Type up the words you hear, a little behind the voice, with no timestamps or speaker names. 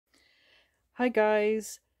Hi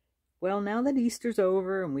guys. Well, now that Easter's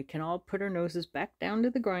over and we can all put our noses back down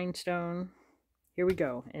to the grindstone, here we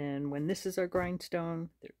go. And when this is our grindstone,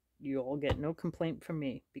 you all get no complaint from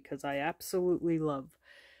me because I absolutely love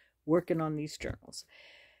working on these journals.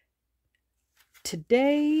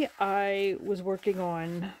 Today I was working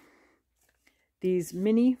on these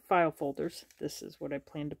mini file folders. This is what I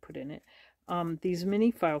plan to put in it. These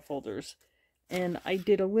mini file folders. And I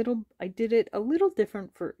did it a little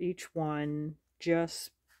different for each one,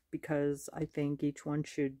 just because I think each one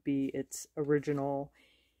should be its original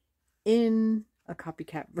in a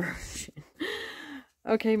copycat version.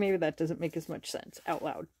 Okay, maybe that doesn't make as much sense out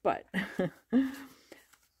loud, but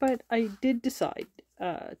but I did decide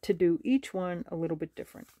to do each one a little bit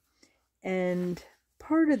different. And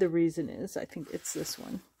part of the reason is, I think it's this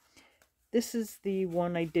one. This is the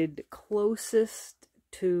one I did closest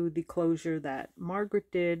to the closure that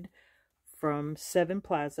Margaret did from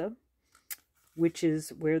Sevenplaza, which is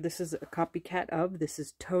where this is a copycat of. This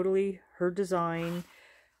is totally her design.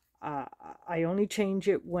 I only change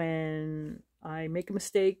it when I make a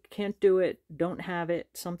mistake, can't do it, don't have it,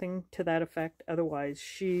 something to that effect. Otherwise,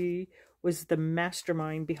 she was the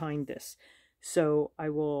mastermind behind this. So I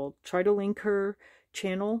will try to link her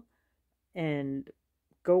channel and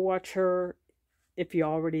go watch her if you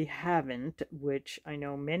already haven't, which I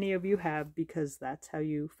know many of you have because that's how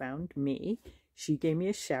you found me. She gave me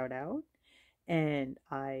a shout out and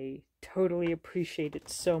I totally appreciate it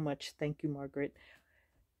so much. Thank you, Margaret.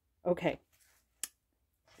 Okay,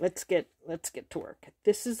 let's get to work.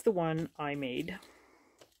 This is the one I made,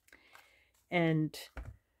 and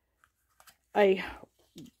I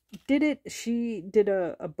did it. She did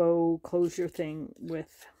a bow closure thing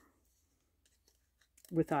with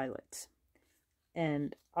eyelets.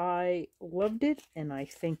 And I loved it, and I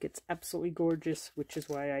think it's absolutely gorgeous, which is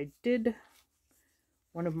why I did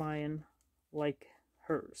one of mine like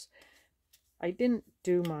hers. I didn't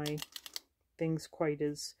do my things quite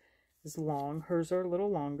as long. Hers are a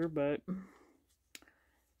little longer, but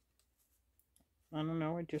I don't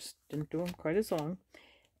know, I just didn't do them quite as long.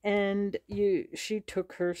 And she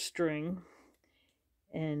took her string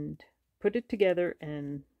and put it together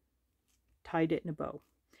and tied it in a bow.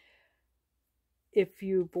 If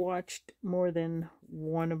you've watched more than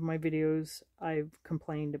one of my videos, I've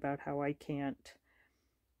complained about how I can't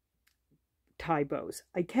tie bows.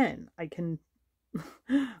 I can.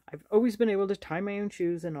 I've always been able to tie my own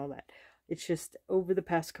shoes and all that. It's just over the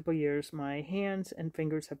past couple years, my hands and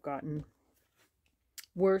fingers have gotten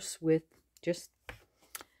worse with just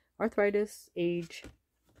arthritis, age,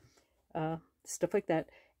 stuff like that.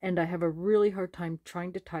 And I have a really hard time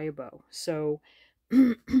trying to tie a bow. So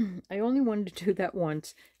I only wanted to do that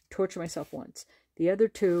once, torture myself once. The other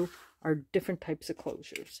two are different types of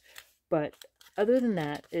closures. But other than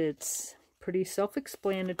that, it's pretty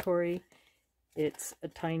self-explanatory. It's a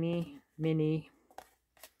tiny mini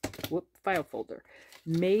file folder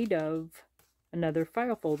made of another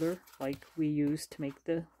file folder like we used to make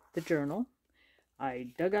the journal. I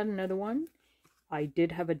dug out another one. I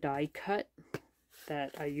did have a die cut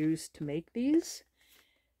that I used to make these,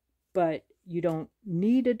 but you don't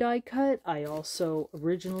need a die cut. I also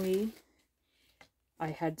originally, I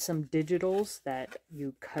had some digitals that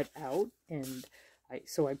you cut out, and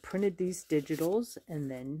so I printed these digitals and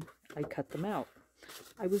then I cut them out.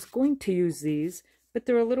 I was going to use these, but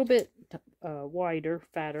they're a little bit wider,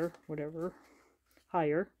 fatter, whatever,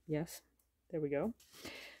 higher. Yes, there we go.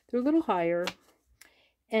 They're a little higher,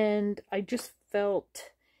 and I just felt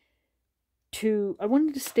I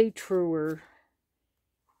wanted to stay truer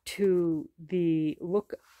to the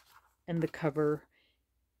look and the cover,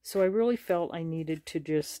 so I really felt I needed to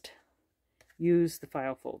just use the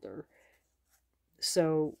file folder.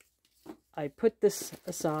 So I put this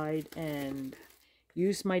aside and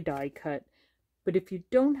used my die cut. But if you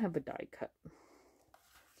don't have a die cut,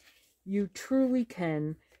 you truly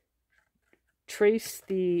can trace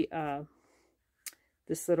the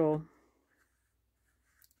this little,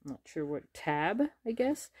 I'm not sure what, tab, I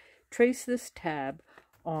guess. Trace this tab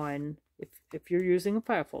on, if you're using a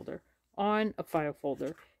file folder, on a file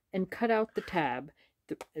folder, and cut out the tab.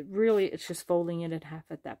 Really, it's just folding it in half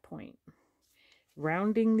at that point.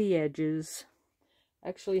 Rounding the edges. I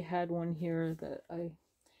actually had one here that I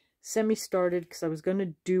semi-started because I was going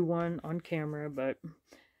to do one on camera, but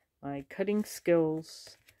my cutting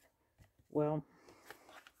skills, well,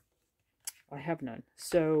 I have none.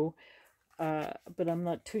 So, but I'm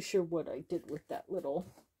not too sure what I did with that little,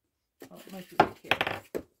 oh, it might be right here.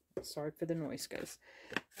 Sorry for the noise, guys.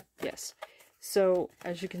 Yes. So,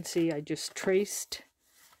 as you can see, I just traced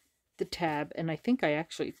the tab, and I think I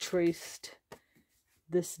actually traced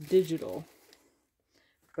this digital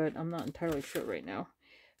but I'm not entirely sure right now.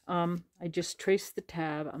 I just traced the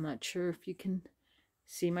tab. I'm not sure if you can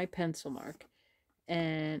see my pencil mark.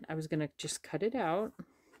 And I was going to just cut it out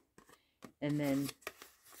and then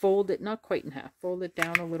fold it, not quite in half, fold it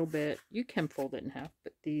down a little bit. You can fold it in half,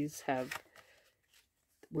 but these have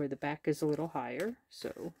where the back is a little higher.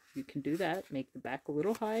 So you can do that, make the back a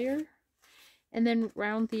little higher, and then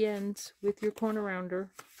round the ends with your corner rounder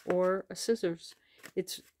or a scissors.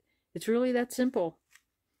 It's really that simple.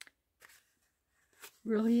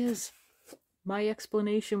 Really is. My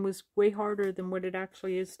explanation was way harder than what it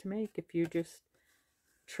actually is to make if you just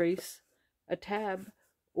trace a tab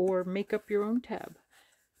or make up your own tab.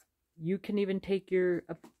 You can even take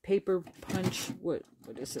a paper punch. What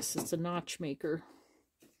is this? It's a notch maker.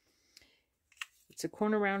 It's a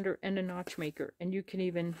corner rounder and a notch maker. And you can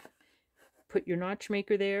even put your notch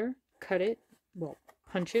maker there, cut it, well,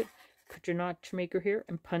 punch it, put your notch maker here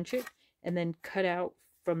and punch it, and then cut out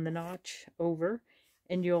from the notch over,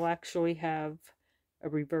 and you'll actually have a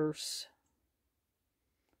reverse.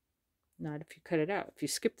 Not if you cut it out. If you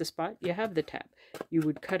skip the spot, you have the tab. You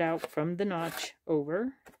would cut out from the notch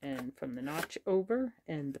over, and from the notch over,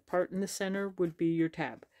 and the part in the center would be your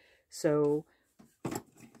tab. So,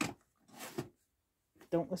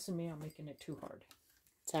 don't listen to me, I'm making it too hard.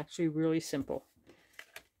 It's actually really simple.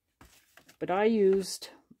 But I used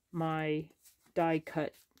my die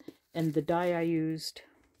cut, and the die I used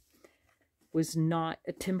was not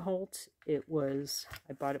a Tim Holtz. It was,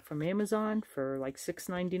 I bought it from Amazon for like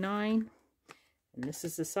 $6.99, and this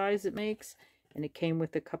is the size it makes, and it came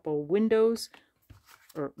with a couple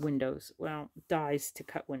dies to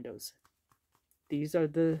cut windows. These are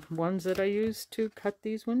the ones that I used to cut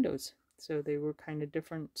these windows, so they were kind of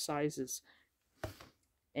different sizes,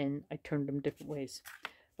 and I turned them different ways.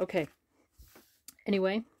 Okay,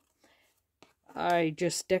 anyway, I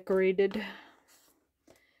just decorated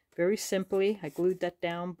very simply. I glued that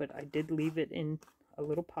down, but I did leave it in a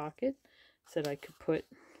little pocket so that I could put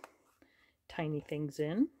tiny things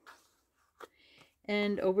in.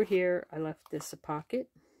 And over here, I left this a pocket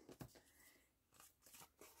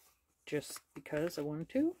just because I wanted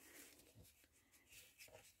to.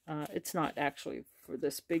 It's not actually for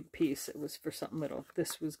this big piece. It was for something little.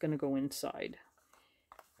 This was going to go inside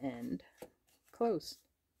and close.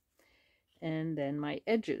 And then my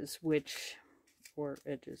edges,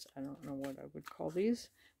 I don't know what I would call these,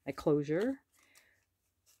 my closure,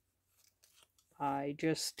 I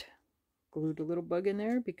just glued a little bug in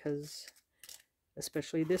there because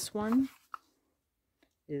especially this one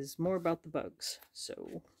is more about the bugs,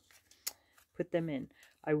 so put them in.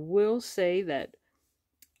 I will say that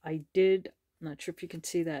I did, not sure if you can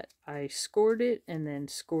see that, I scored it and then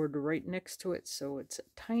scored right next to it, so it's a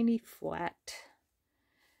tiny flat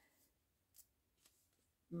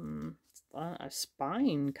a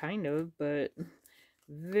spine kind of, but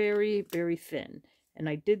very, very thin. And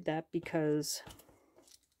I did that because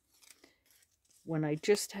when I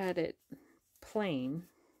just had it plain,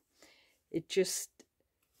 it just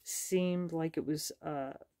seemed like it was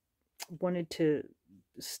wanted to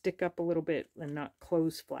stick up a little bit and not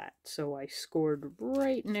close flat, so I scored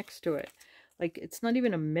right next to it. Like, it's not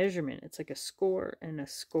even a measurement, it's like a score and a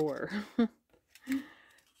score.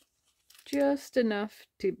 Just enough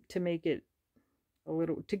to make it a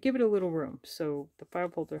little, to give it a little room, so the file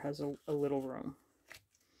folder has a little room.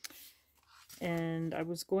 And I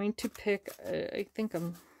was going to pick, I think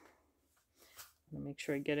I'm gonna make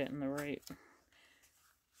sure I get it in the right,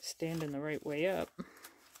 stand in the right way up.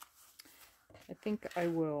 I think I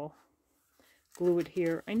will glue it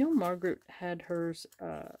here. I know Margaret had hers,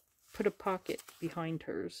 put a pocket behind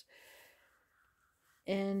hers,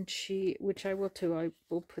 and which I will too, I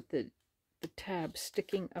will put the tab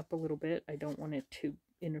sticking up a little bit. I don't want it to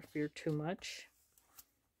interfere too much.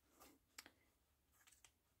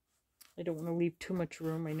 I don't want to leave too much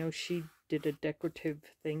room. I know she did a decorative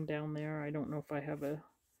thing down there. I don't know if I have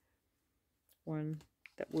one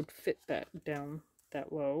that would fit that down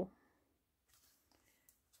that low.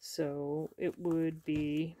 So it would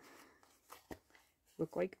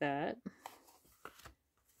look like that.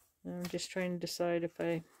 I'm just trying to decide if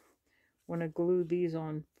I want to glue these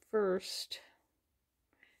on first.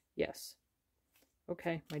 Yes.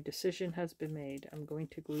 Okay, my decision has been made. I'm going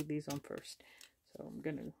to glue these on first. So I'm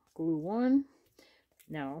going to glue one.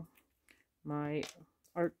 Now, my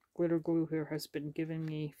art glitter glue here has been giving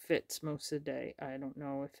me fits most of the day. I don't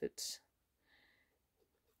know if it's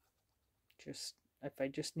just, if I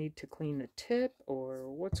just need to clean the tip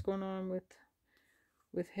or what's going on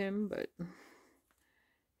with him, but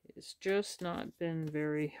it's just not been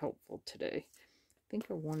very helpful today. I think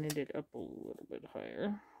I wanted it up a little bit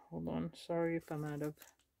higher. Hold on, sorry if I'm out of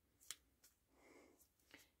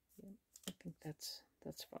think that's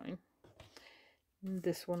fine. And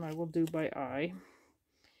this one I will do by eye.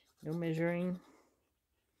 No measuring.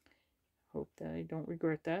 Hope that I don't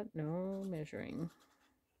regret that. No measuring.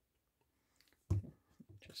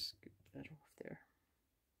 Just scoop that off there.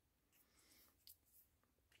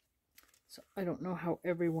 So I don't know how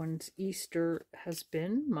everyone's Easter has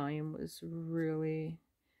been. Mine was really,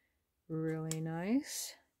 really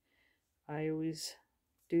nice. I always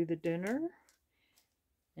do the dinner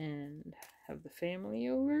and have the family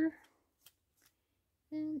over,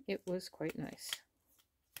 and it was quite nice.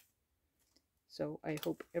 So I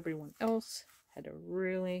hope everyone else had a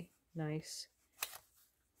really nice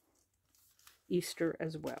Easter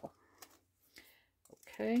as well.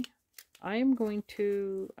 Okay, I'm not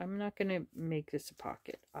going to make this a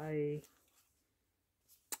pocket.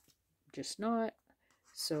 Just not.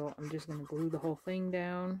 So I'm just going to glue the whole thing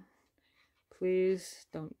down. Please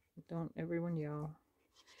don't everyone yell.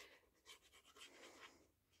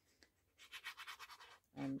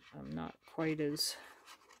 I'm not quite as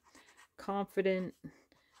confident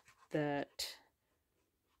that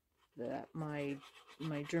my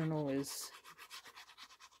journal is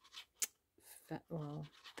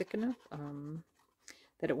thick enough,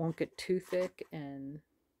 that it won't get too thick and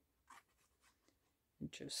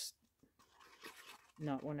just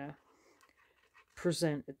not want to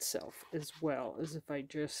present itself as well as if I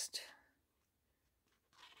just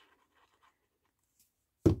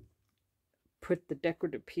put the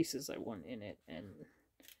decorative pieces I want in it, and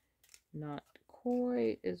not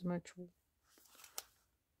quite as much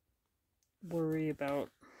worry about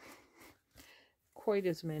quite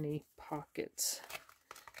as many pockets.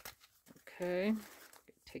 Okay,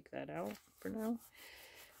 take that out for now.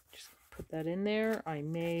 Just put that in there. I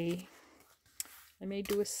may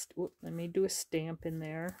do a stamp in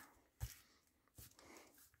there.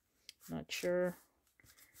 Not sure.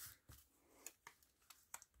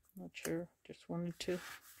 Just wanted to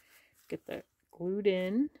get that glued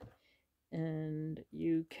in, and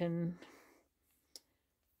you can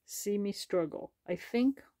see me struggle. I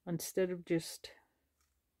think instead of just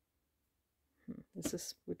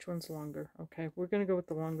which one's longer? Okay, we're gonna go with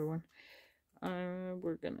the longer one.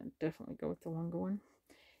 We're gonna definitely go with the longer one.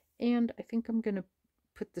 And I think I'm gonna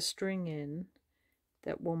put the string in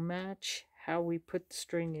that will match how we put the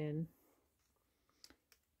string in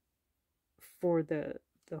for the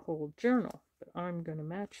whole journal. But I'm gonna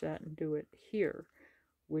match that and do it here,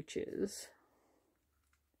 which is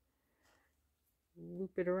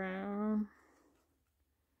loop it around,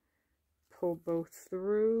 pull both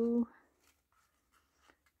through,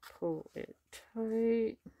 pull it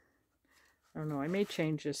tight. I don't know, I may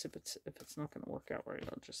change this if it's not going to work out right.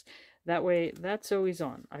 I'll just, that way, that's always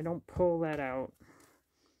on. I don't pull that out.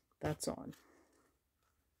 That's on.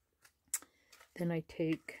 Then I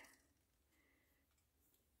take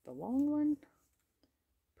the long one,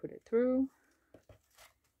 put it through,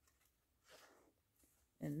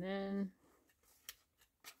 and then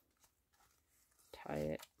tie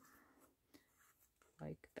it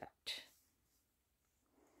like that.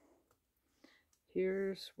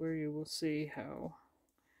 Here's where you will see how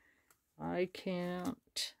I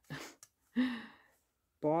can't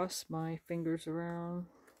boss my fingers around.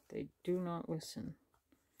 They do not listen.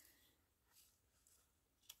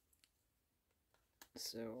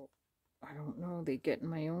 So, I don't know, they get in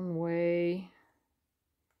my own way.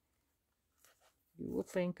 You will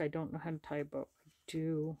think I don't know how to tie a bow. I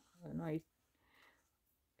do, and my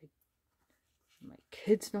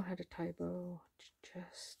kids know how to tie a bow. It's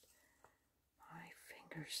just my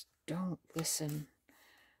fingers don't listen.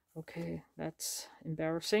 Okay, that's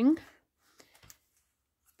embarrassing,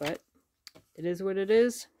 but it is what it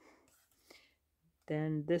is.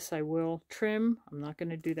 Then this I will trim. I'm not going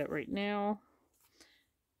to do that right now,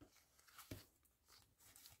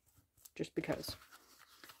 just because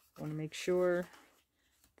I want to make sure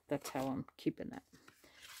that's how I'm keeping that.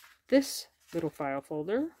 This little file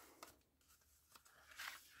folder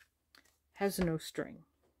has no string.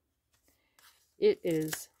 It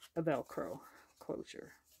is a Velcro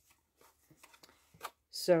closure.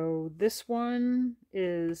 So this one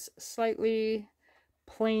is slightly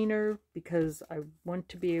plainer because I want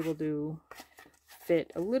to be able to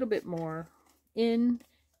fit a little bit more in,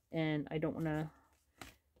 and I don't want to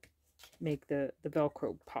make the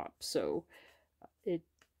Velcro pop. So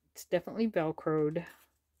it's definitely Velcroed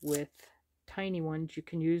with tiny ones. You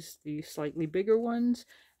can use the slightly bigger ones.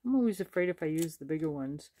 I'm always afraid if I use the bigger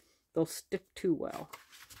ones, they'll stick too well.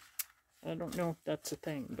 I don't know if that's a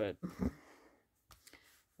thing, but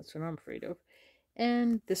that's what I'm afraid of.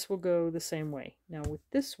 And this will go the same way. Now with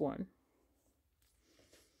this one,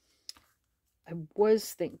 I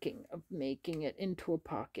was thinking of making it into a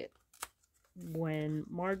pocket. When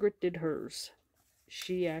Margaret did hers,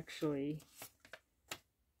 she actually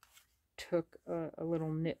took a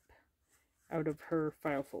little nip out of her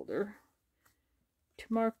file folder to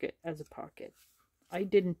mark it as a pocket. I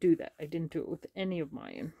didn't do that. I didn't do it with any of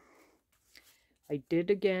mine. I did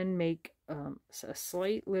again make a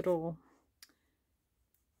slight little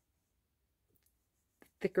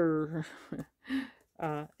thicker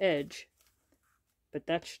edge, but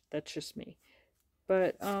that's just me.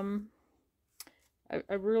 But I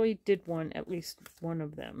really did want at least one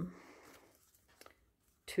of them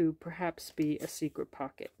to perhaps be a secret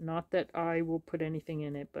pocket. Not that I will put anything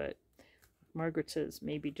in it, but Margaret says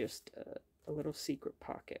maybe just a little secret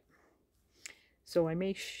pocket. So I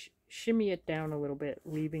may shimmy it down a little bit,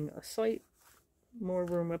 leaving a slight more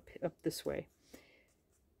room up this way.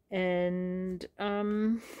 And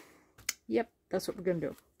yep, that's what we're gonna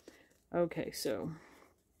do. Okay, so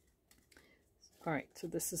all right, so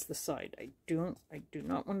this is the side. I do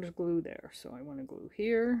not want to glue there, so I want to glue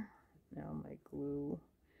here. Now my glue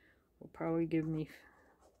will probably give me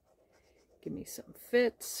some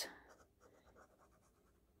fits.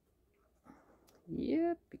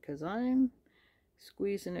 Yep, because I'm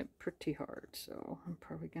squeezing it pretty hard, so I'm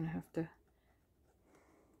probably gonna have to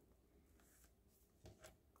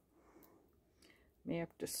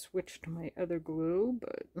switch to my other glue,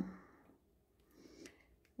 but I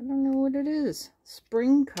don't know what it is.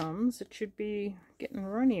 Spring comes, it should be getting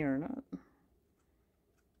runnier,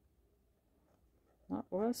 not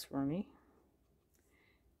less runny.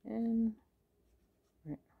 And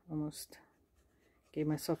right, almost gave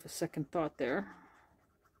myself a second thought there.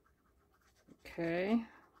 Okay.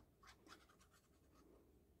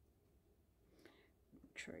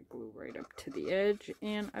 Try glue right up to the edge,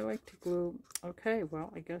 and I like to glue. Okay,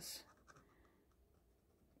 well, I guess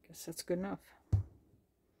that's good enough.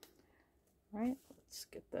 All right, let's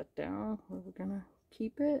get that down where we're gonna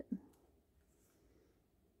keep it.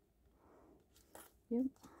 Yep.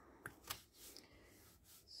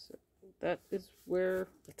 So that's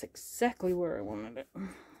exactly where I wanted it.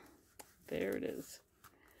 There it is.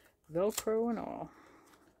 Velcro and all.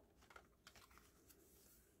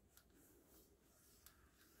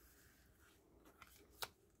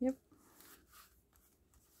 Yep.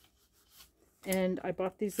 And I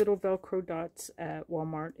bought these little Velcro dots at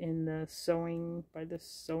Walmart in the sewing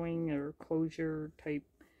or closure type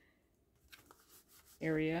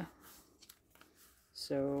area.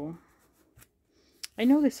 So I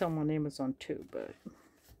know they sell them on Amazon too, but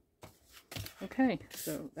okay,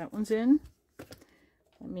 so that one's in.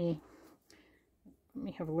 Let me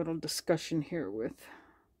have a little discussion here with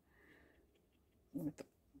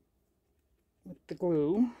the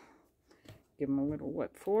glue. Give them a little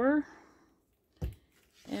what for,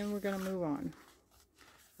 and we're gonna move on.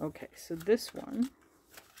 Okay, so this one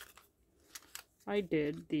I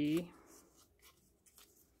did the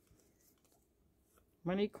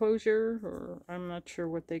money closure, or I'm not sure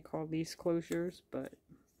what they call these closures, but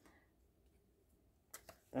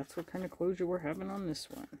that's what kind of closure we're having on this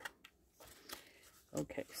one.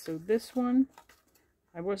 Okay, so this one,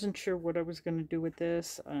 I wasn't sure what I was going to do with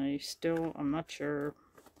this. I'm not sure.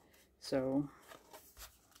 So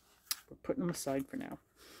we're putting them aside for now.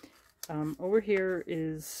 Over here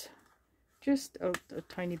is just a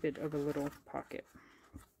tiny bit of a little pocket.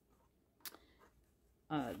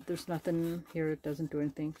 There's nothing here. It doesn't do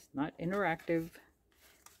anything. It's not interactive.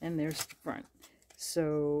 And there's the front.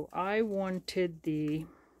 So I wanted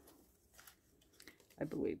I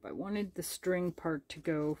believe I wanted the string part to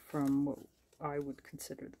go from what I would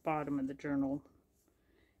consider the bottom of the journal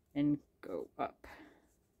and go up.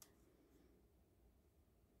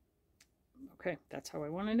 Okay, that's how I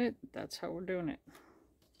wanted it. That's how we're doing it.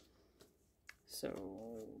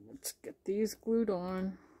 So let's get these glued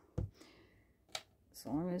on. As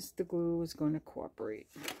long as the glue is going to cooperate.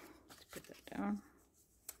 Let's put that down.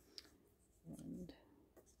 And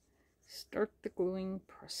start the gluing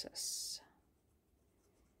process.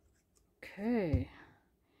 Okay,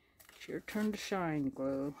 it's your turn to shine,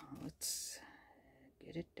 glue. Let's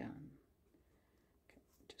get it done. Okay,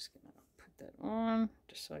 I'm just gonna put that on,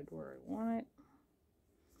 decide where I want it.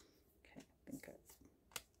 Okay, I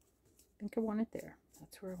think I want it there.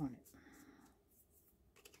 That's where I want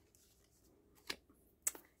it.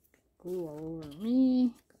 Glue all over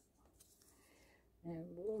me. And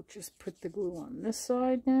we'll just put the glue on this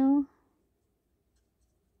side now.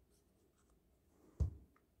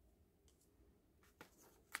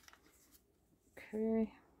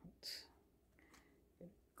 Okay, let's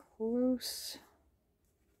get close.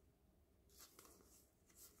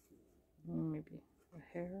 Maybe a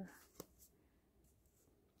hair.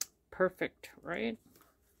 perfect, right?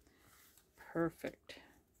 Perfect.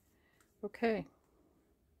 Okay.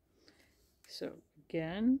 So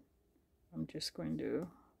again, I'm just going to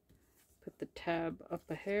put the tab up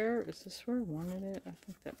a hair. Is this where I wanted it? I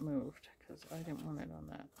think that moved because I didn't want it on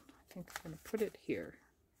that. I think I'm going to put it here.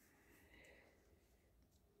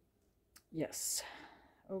 Yes.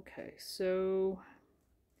 Okay, so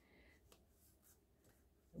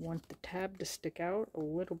I want the tab to stick out a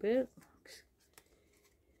little bit.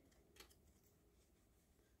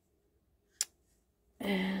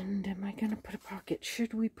 And am I going to put a pocket?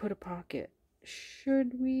 Should we put a pocket?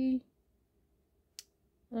 Should we?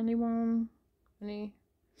 Anyone? Any?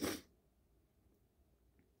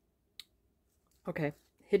 Okay,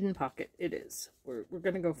 hidden pocket it is. We're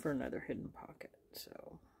going to go for another hidden pocket.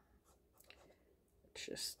 So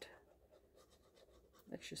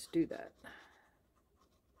let's just do that.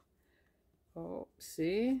 Oh,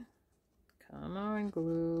 see? Come on,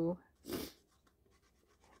 glue. I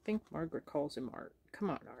think Margaret calls him Art. Come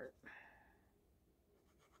on, Art.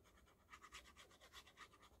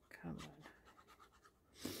 Come on.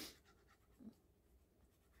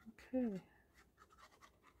 Okay.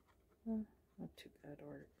 Not too bad,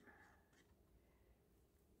 Art.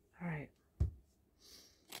 Alright.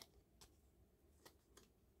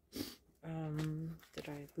 Did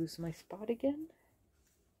I lose my spot again?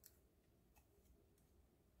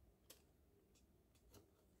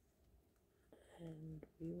 And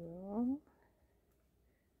we will...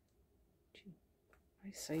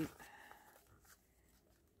 eyesight.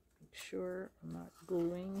 Make sure I'm not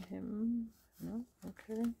gluing him. No?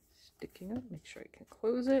 Okay. Sticking up. Make sure I can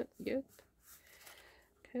close it. Yep.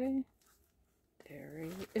 Okay. There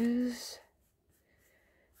he is.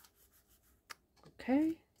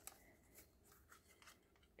 Okay.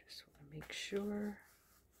 Just want to make sure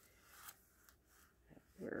that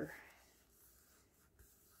we're...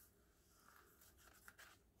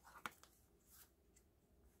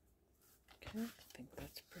 okay, I think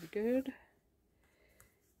that's pretty good.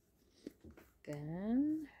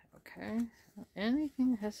 Then, okay,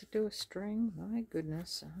 anything that has to do with string, my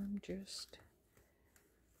goodness, I'm just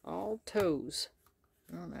all toes.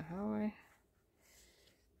 I don't know how I...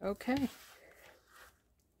 okay.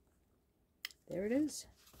 There it is.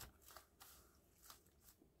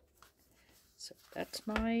 So that's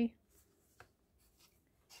my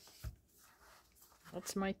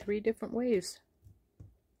 3 different ways.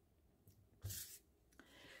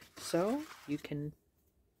 So you can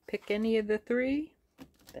pick any of the 3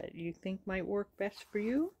 that you think might work best for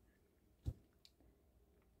you.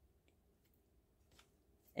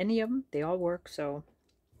 Any of them, they all work, so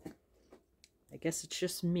I guess it's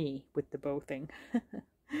just me with the bow thing.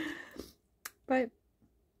 But,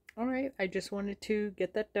 alright, I just wanted to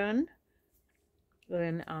get that done.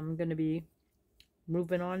 Then I'm going to be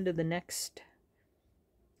moving on to the next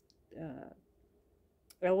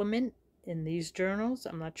element in these journals.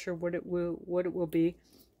 I'm not sure what it will be.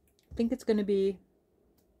 I think it's going to be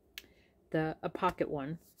a pocket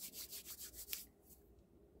one.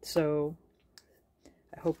 So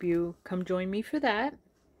I hope you come join me for that.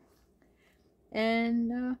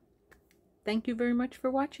 And thank you very much for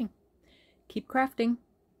watching. Keep crafting.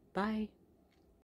 Bye.